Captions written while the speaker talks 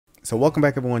So welcome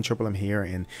back everyone, Triple M here,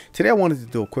 and today I wanted to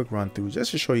do a quick run through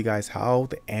just to show you guys how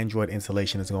the Android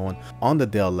installation is going on the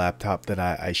Dell laptop that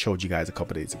I showed you guys a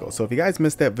couple days ago. So if you guys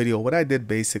missed that video, what I did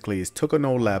basically is took an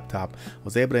old laptop,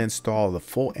 was able to install the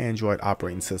full Android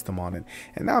operating system on it,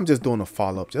 and now I'm just doing a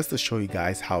follow-up just to show you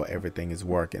guys how everything is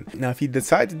working. Now if you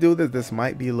decide to do this, this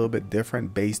might be a little bit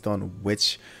different based on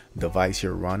which device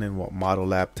you're running, what model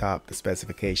laptop, the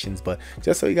specifications, but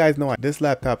just so you guys know, this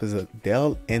laptop is a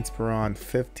Dell Inspiron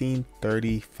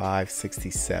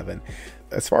 153567.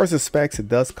 As far as the specs, it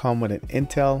does come with an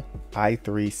Intel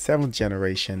i3 7th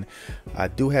generation. I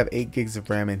do have 8 gigs of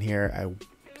RAM in here. I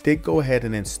did go ahead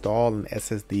and install an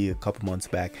SSD a couple months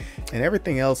back, and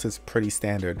everything else is pretty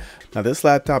standard. Now this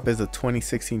laptop is a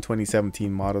 2016-2017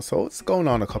 model, so it's going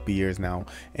on a couple years now,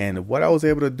 and what I was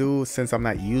able to do, since I'm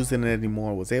not using it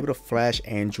anymore, was able to flash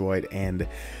Android. And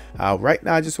right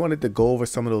now I just wanted to go over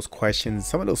some of those questions,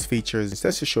 some of those features,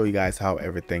 just to show you guys how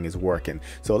everything is working.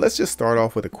 So let's just start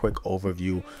off with a quick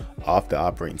overview of the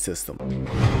operating system.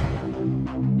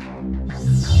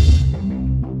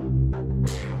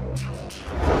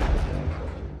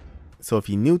 So if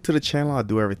you're new to the channel, I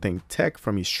do everything tech,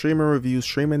 from your streaming reviews,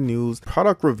 streaming news,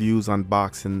 product reviews,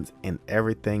 unboxings, and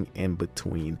everything in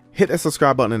between. Hit that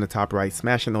subscribe button in the top right,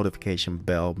 smash the notification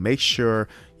bell, make sure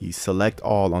you select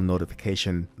all on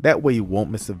notification, that way you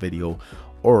won't miss a video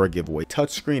or a giveaway.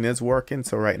 Touchscreen is working,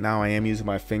 so right now I am using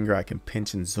my finger. I can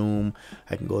pinch and zoom,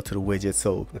 I can go to the widget,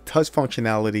 so the touch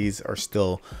functionalities are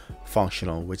still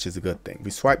functional, which is a good thing. If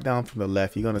you swipe down from the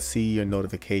left, you're going to see your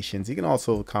notifications. You can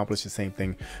also accomplish the same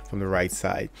thing from the right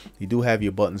side. You do have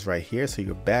your buttons right here, so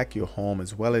your back, your home,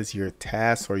 as well as your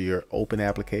tasks or your open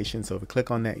applications. So if you click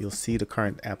on that, you'll see the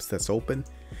current apps that's open,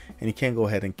 and you can go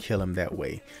ahead and kill them that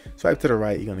way. Swipe to the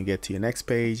right, you're going to get to your next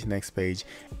page,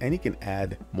 and you can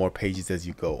add more pages as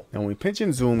you go. Now when you pinch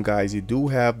and zoom, guys, you do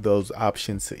have those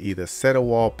options to either set a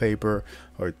wallpaper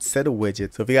or set a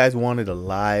widget. So if you guys wanted a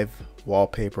live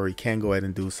wallpaper, you can go ahead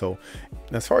and do so.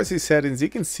 As far as these settings, you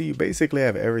can see you basically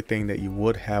have everything that you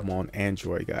would have on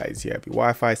Android, guys. You have your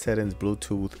Wi-Fi settings,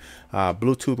 Bluetooth.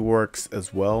 Bluetooth works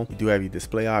as well. You do have your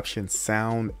display options,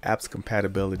 sound, apps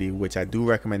compatibility, which I do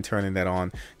recommend turning that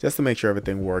on just to make sure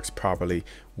everything works properly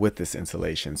with this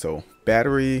installation. So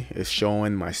battery is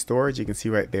showing my storage. You can see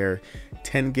right there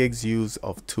 10 gigs used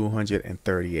of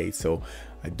 238. So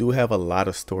I do have a lot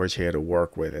of storage here to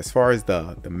work with. As far as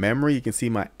the memory, you can see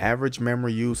my average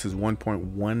memory use is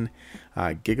 1.1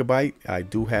 gigabyte. I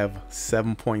do have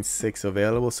 7.6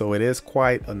 available, so it is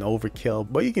quite an overkill,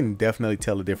 but you can definitely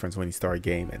tell the difference when you start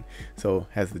gaming. So it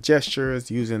has the gestures,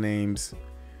 usernames,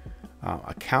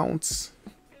 accounts,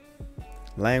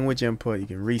 language input. You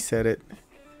can reset it.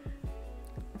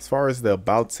 As far as the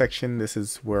about section, this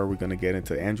is where we're going to get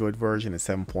into the Android version at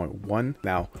 7.1.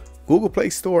 Now Google Play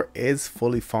Store is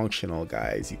fully functional,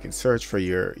 guys. You can search for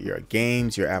your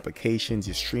games, your applications,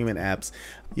 your streaming apps.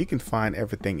 You can find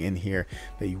everything in here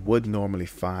that you would normally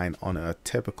find on a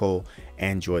typical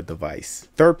Android device.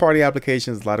 Third-party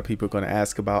applications, a lot of people are going to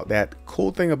ask about that.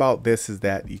 Cool thing about this is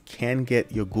that you can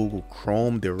get your Google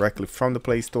Chrome directly from the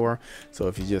Play Store. So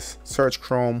if you just search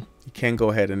Chrome, you can go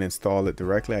ahead and install it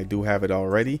directly. I do have it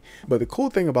already. But the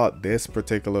cool thing about this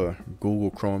particular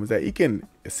Google Chrome is that you can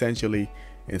essentially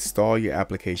install your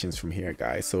applications from here,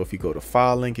 guys. So if you go to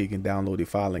file link, you can download your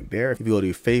file link there. If you go to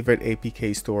your favorite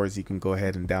APK stores, you can go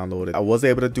ahead and download it. I was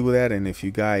able to do that, and if you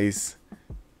guys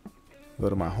go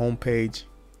to my home page,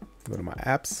 go to my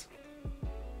apps,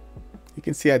 you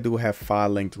can see I do have File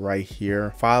Link right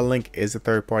here. File Link is a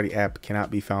third-party app, cannot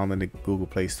be found in the Google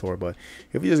Play Store, but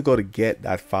if you just go to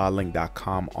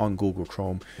get.filelink.com on Google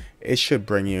Chrome, it should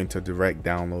bring you into direct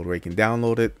download where you can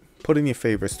download it, put in your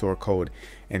favorite store code,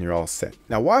 and you're all set.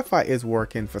 Now Wi-Fi is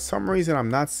working. For some reason I'm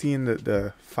not seeing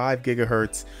the 5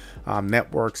 gigahertz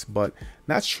networks, but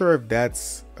not sure if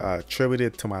that's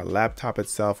attributed to my laptop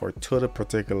itself or to the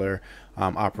particular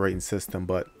operating system.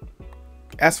 But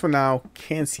as for now,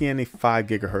 can't see any 5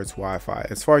 gigahertz Wi-Fi.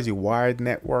 As far as your wired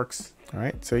networks, all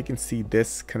right, so you can see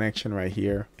this connection right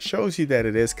here shows you that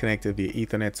it is connected via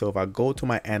Ethernet. So if I go to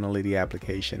my Analytics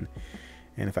application,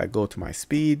 and if I go to my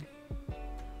speed,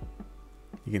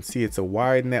 you can see it's a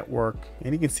wired network,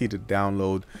 and you can see the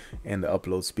download and the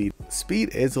upload speed. Speed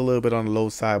is a little bit on the low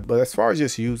side, but as far as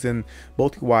just using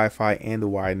both the Wi-Fi and the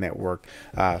wired network,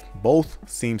 both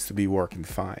seems to be working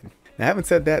fine. Now, having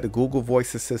said that, the Google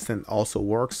Voice Assistant also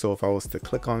works. So if I was to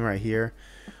click on right here,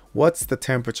 what's the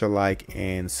temperature like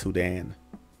in Sudan?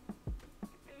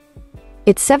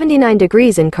 It's 79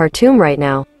 degrees in Khartoum right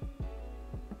now.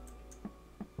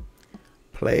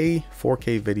 Play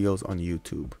 4K videos on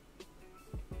YouTube.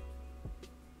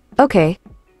 Okay.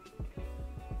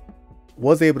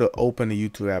 was able to open the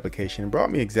YouTube application. It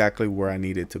brought me exactly where I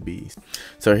needed to be.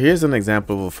 So here's an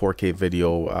example of a 4K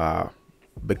video.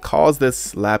 Because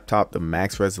this laptop, the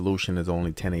max resolution is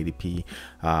only 1080p.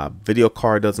 Video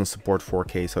card doesn't support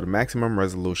 4K, so the maximum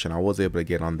resolution I was able to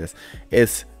get on this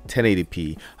is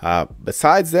 1080p.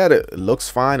 Besides that, it looks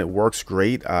fine. It works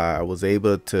great. I was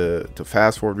able to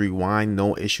fast forward, rewind,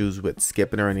 no issues with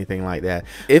skipping or anything like that.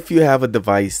 If you have a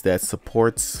device that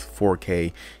supports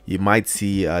 4K, you might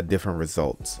see different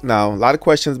results. Now, a lot of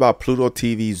questions about Pluto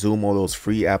TV, Zoom, all those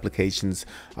free applications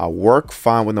work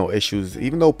fine with no issues.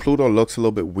 Even though Pluto looks a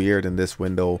little bit weird in this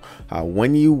window,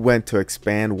 when you went to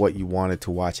expand what you wanted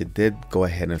to watch, it did go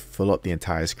ahead and fill up the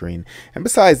entire screen. And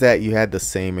besides that, you had the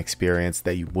same experience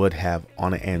that you would have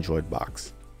on an Android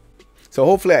box. So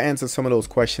hopefully I answered some of those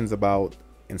questions about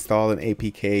installing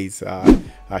APKs.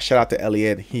 Shout out to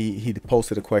Elliot. He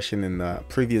posted a question in the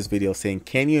previous video saying,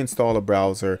 can you install a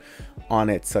browser on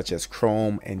it such as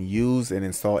Chrome and use and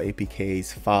install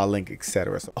APKs, file link,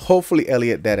 etc. So hopefully,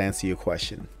 Elliot, that answered your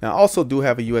question. Now I also do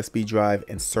have a USB drive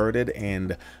inserted,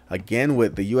 and again,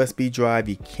 with the USB drive,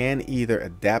 you can either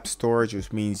adapt storage,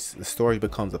 which means the storage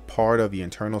becomes a part of your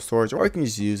internal storage, or you can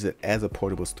just use it as a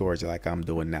portable storage like I'm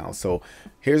doing now. So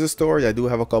here's a storage. I do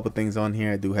have a couple things on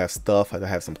here. I do have stuff. I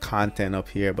have some content up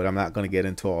here, but I'm not going to get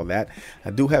into all that. I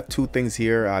do have two things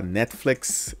here.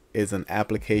 Netflix is an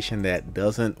application that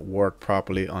doesn't work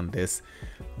properly on this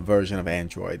version of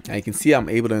Android. Now you can see I'm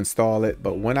able to install it,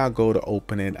 but when I go to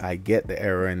open it, I get the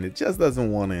error and it just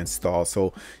doesn't want to install.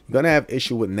 So you're gonna have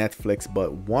issue with Netflix,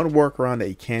 but one workaround that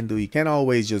you can do, you can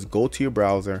always just go to your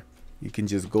browser. You can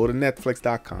just go to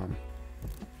netflix.com.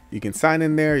 You can sign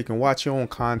in there, you can watch your own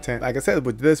content. Like I said,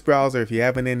 with this browser, if you're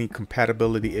having any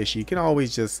compatibility issue, you can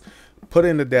always just put it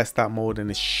in the desktop mode and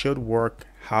it should work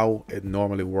how it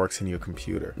normally works in your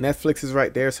computer. Netflix is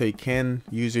right there, so you can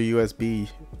use your USB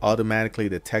automatically,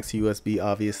 the text USB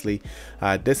obviously.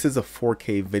 This is a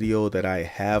 4K video that I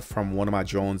have from one of my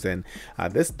drones, and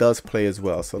this does play as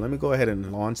well. So let me go ahead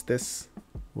and launch this.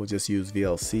 We'll just use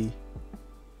VLC.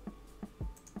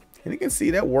 And you can see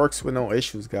that works with no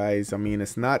issues, guys. I mean,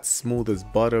 it's not smooth as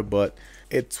butter, but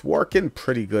it's working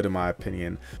pretty good in my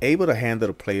opinion. Able to handle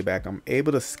the playback. I'm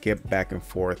able to skip back and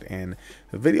forth, and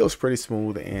the video is pretty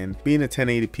smooth, and being a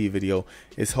 1080p video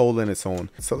is holding its own.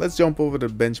 So let's jump over to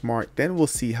benchmark, then we'll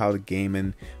see how the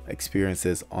gaming experience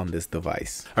is on this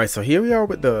device. All right, so here we are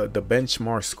with the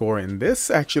benchmark score, and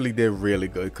this actually did really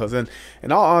good because in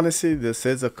all honesty, this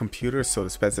is a computer, so the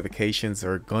specifications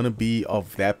are gonna be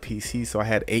of that PC. So I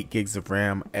had 8 gigs of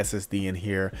RAM SSD in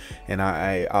here, and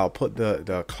I'll put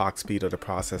the clock speed of the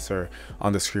processor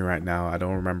on the screen right now. I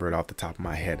don't remember it off the top of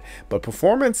my head, but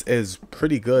performance is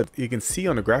pretty good. You can see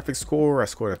on the graphics score, I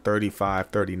scored a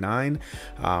 35-39.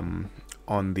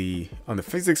 On the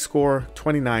physics score,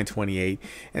 29-28.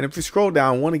 And if we scroll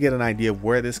down, I want to get an idea of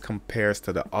where this compares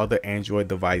to the other Android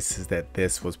devices that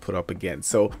this was put up against.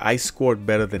 So I scored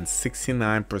better than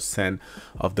 69%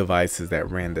 of devices that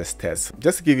ran this test.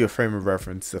 Just to give you a frame of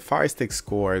reference, the Fire Stick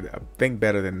scored, I think,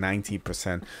 better than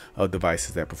 19% of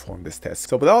devices that performed this test.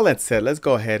 So with all that said, let's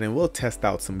go ahead and we'll test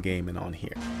out some gaming on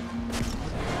here.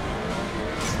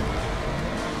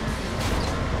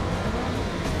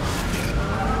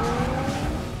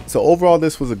 So overall,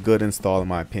 this was a good install in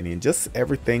my opinion. Just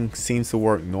everything seems to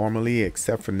work normally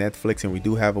except for Netflix, and we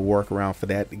do have a workaround for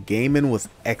that. Gaming was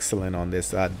excellent on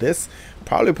this. This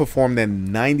probably performed in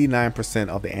 99%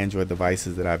 of the Android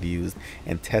devices that I've used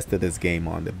and tested this game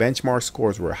on. The benchmark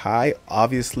scores were high.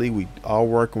 Obviously, we are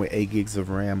working with 8 gigs of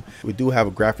RAM. We do have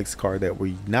a graphics card that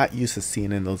we're not used to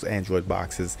seeing in those Android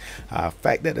boxes.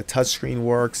 Fact that the touchscreen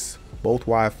works, both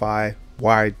Wi-Fi,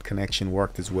 wired connection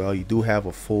worked as well. You do have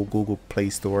a full Google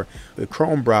Play Store, the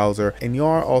Chrome browser, and you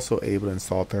are also able to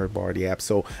install third-party apps.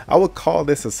 So I would call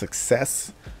this a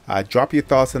success. Drop your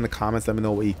thoughts in the comments. Let me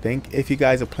know what you think. If you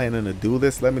guys are planning to do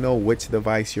this, let me know which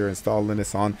device you're installing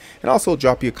this on, and also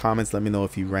drop your comments. Let me know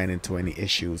if you ran into any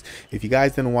issues. If you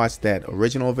guys didn't watch that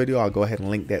original video, I'll go ahead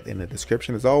and link that in the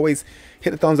description. As always,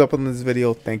 hit the thumbs up on this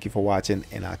video. Thank you for watching,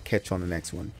 and I'll catch you on the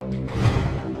next one.